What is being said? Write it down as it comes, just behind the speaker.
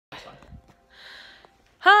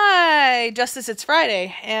Hi, Justice, it's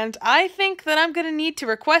Friday, and I think that I'm gonna need to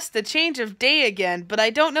request a change of day again, but I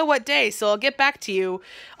don't know what day, so I'll get back to you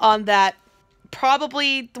on that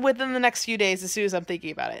probably within the next few days as soon as I'm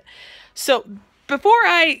thinking about it. So, before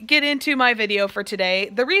I get into my video for today,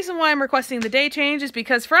 the reason why I'm requesting the day change is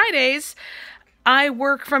because Fridays, I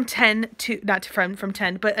work from 10 to, not from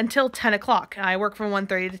 10, but until 10 o'clock. I work from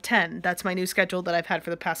 1:30 to 10. That's my new schedule that I've had for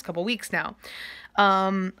the past couple weeks now.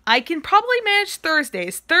 I can probably manage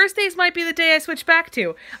Thursdays. Thursdays might be the day I switch back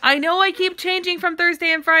to. I know I keep changing from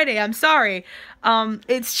Thursday and Friday. I'm sorry.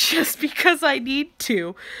 It's just because I need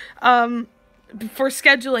to, for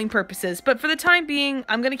scheduling purposes. But for the time being,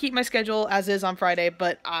 I'm going to keep my schedule as is on Friday.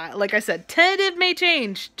 But, like I said, tentative may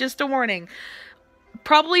change. Just a warning.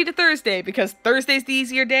 Probably to Thursday, because Thursday's the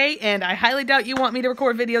easier day, and I highly doubt you want me to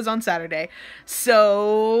record videos on Saturday.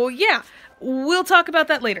 So, yeah. We'll talk about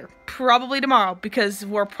that later. Probably tomorrow, because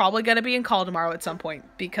we're probably going to be in call tomorrow at some point,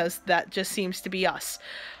 because that just seems to be us.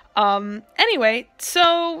 Anyway,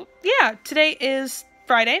 so, yeah, today is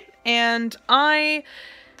Friday, and I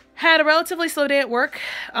had a relatively slow day at work.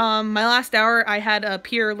 My last hour, I had a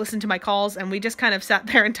peer listen to my calls, and we just kind of sat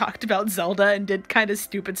there and talked about Zelda and did kind of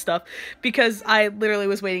stupid stuff, because I literally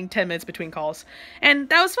was waiting 10 minutes between calls. And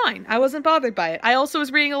that was fine. I wasn't bothered by it. I also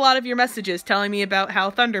was reading a lot of your messages telling me about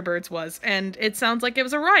how Thunderbirds was, and it sounds like it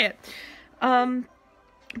was a riot.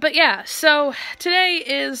 But yeah, so today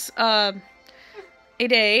is, a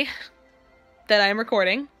day that I'm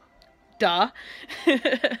recording. Duh.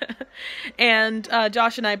 And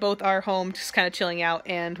Josh and I both are home just kind of chilling out,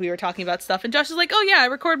 and we were talking about stuff, and Josh is like, oh yeah, I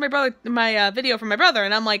recorded my video for my brother,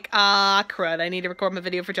 and I'm like, ah, crud, I need to record my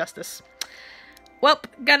video for Justice. Well,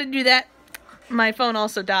 gotta do that. My phone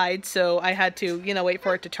also died, so I had to, wait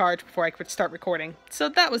for it to charge before I could start recording. So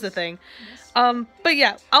that was the thing. But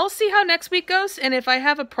yeah, I'll see how next week goes, and if I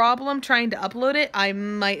have a problem trying to upload it, I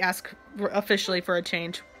might ask officially for a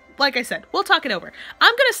change. Like I said, we'll talk it over.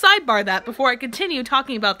 I'm going to sidebar that before I continue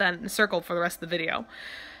talking about that in a circle for the rest of the video.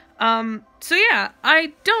 So yeah,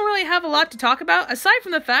 I don't really have a lot to talk about, aside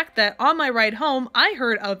from the fact that on my ride home, I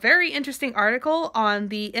heard a very interesting article on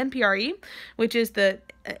the NPRE, which is the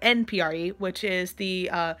NPRE, which is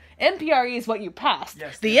the, NPRE is what you passed.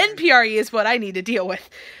 Yes, the NPRE is what I need to deal with.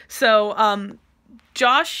 So,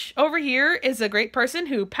 Josh over here is a great person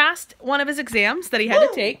who passed one of his exams that he had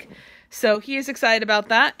to take. So he is excited about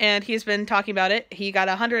that, and he's been talking about it. He got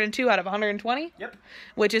 102 out of 120. Yep.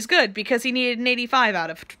 Which is good, because he needed an 85 out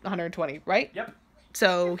of 120, right? Yep.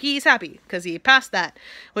 So he's happy, because he passed that,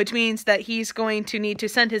 which means that he's going to need to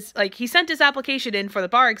send his, he sent his application in for the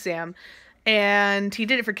bar exam, and he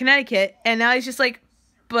did it for Connecticut, and now he's just like,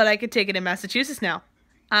 but I could take it in Massachusetts now.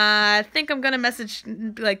 I think I'm gonna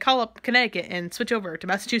call up Connecticut and switch over to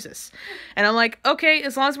Massachusetts. And I'm like, okay,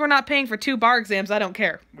 as long as we're not paying for 2 bar exams, I don't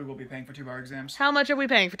care. We will be paying for 2 bar exams. How much are we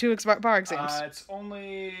paying for 2 bar exams? It's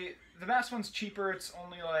only, the Mass one's cheaper, it's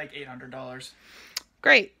only like $800.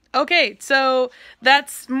 Great. Okay, so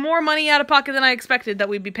that's more money out of pocket than I expected that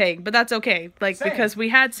we'd be paying, but that's okay. Because we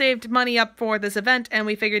had saved money up for this event, and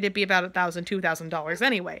we figured it'd be about $1,000, $2,000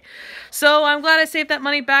 anyway. So I'm glad I saved that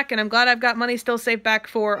money back, and I'm glad I've got money still saved back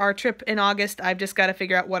for our trip in August. I've just got to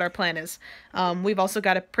figure out what our plan is. We've also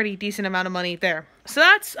got a pretty decent amount of money there. So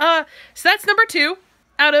that's number 2.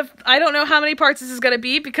 Out of, I don't know how many parts this is going to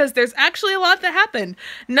be, because there's actually a lot that happened.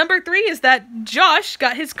 Number 3 is that Josh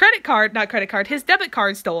got his his debit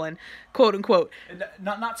card stolen, quote unquote.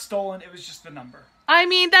 Not stolen, it was just the number. I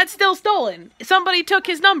mean, that's still stolen. Somebody took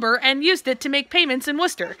his number and used it to make payments in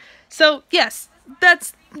Worcester. So, yes,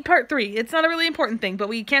 that's part 3. It's not a really important thing, but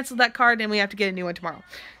we canceled that card and we have to get a new one tomorrow.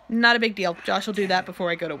 Not a big deal. Josh will do that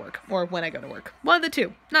before I go to work. Or when I go to work. One of the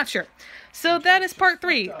 2. Not sure. So that is part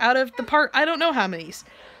 3 out of the part I don't know how many.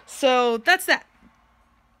 So that's that.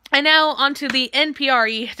 And now onto the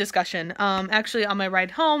NPRE discussion. Actually, on my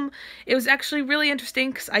ride home, it was actually really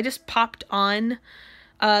interesting because I just popped on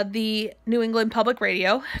the New England Public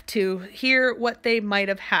Radio to hear what they might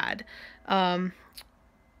have had. I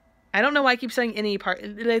don't know why I keep saying any part.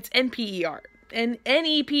 It's NPER.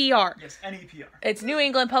 NEPR. Yes, NEPR. It's New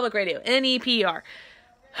England Public Radio. NEPR.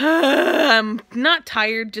 I'm not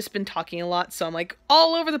tired, just been talking a lot, so I'm like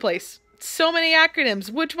all over the place. So many acronyms.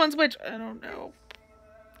 Which one's which? I don't know.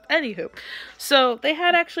 Anywho. So they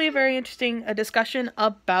had actually a very interesting discussion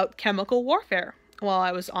about chemical warfare while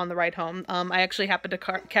I was on the ride home. I actually happened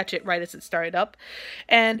to catch it right as it started up.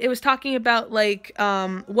 And it was talking about,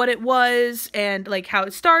 what it was and, how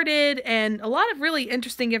it started and a lot of really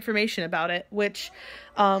interesting information about it, which,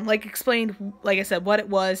 explained, like I said, what it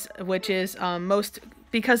was, which is, most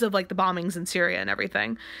because of like the bombings in Syria and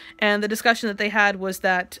everything. And the discussion that they had was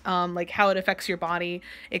that like how it affects your body.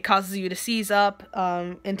 It causes you to seize up,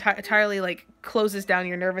 entirely like closes down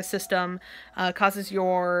your nervous system, causes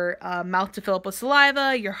your mouth to fill up with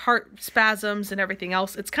saliva, your heart spasms and everything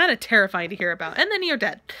else. It's kind of terrifying to hear about. And then you're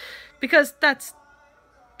dead, because that's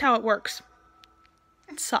how it works.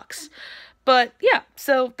 It sucks. But yeah,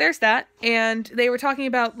 so there's that. And they were talking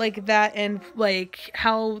about like that, and like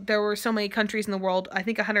how there were so many countries in the world, I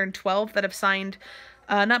think 112, that have signed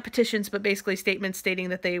not petitions, but basically statements stating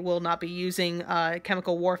that they will not be using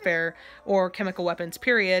chemical warfare or chemical weapons,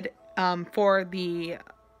 period, for the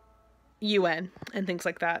UN and things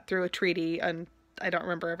like that through a treaty. And I don't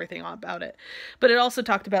remember everything about it, but it also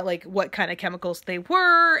talked about like what kind of chemicals they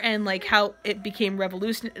were, and like how it became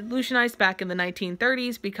revolutionized back in the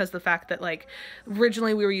 1930s, because the fact that like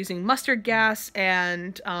originally we were using mustard gas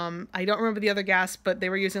and I don't remember the other gas, but they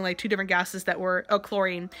were using like two different gases that were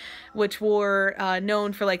chlorine, which were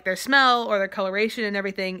known for like their smell or their coloration and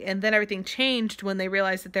everything. And then everything changed when they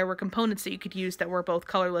realized that there were components that you could use that were both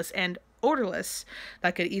colorless and odorless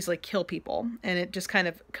that could easily kill people. And it just kind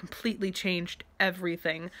of completely changed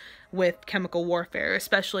everything with chemical warfare,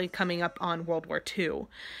 especially coming up on World War II.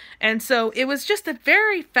 And so it was just a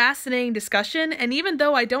very fascinating discussion. And even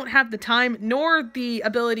though I don't have the time nor the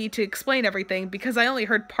ability to explain everything, because I only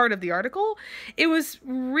heard part of the article, it was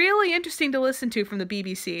really interesting to listen to from the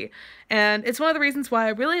BBC. And it's one of the reasons why I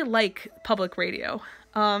really like public radio.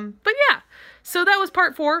 But yeah, so that was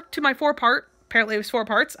part 4 to my 4-part, apparently it was 4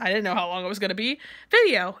 parts, I didn't know how long it was going to be,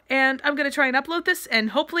 video. And I'm going to try and upload this,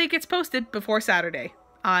 and hopefully it gets posted before Saturday.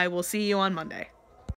 I will see you on Monday.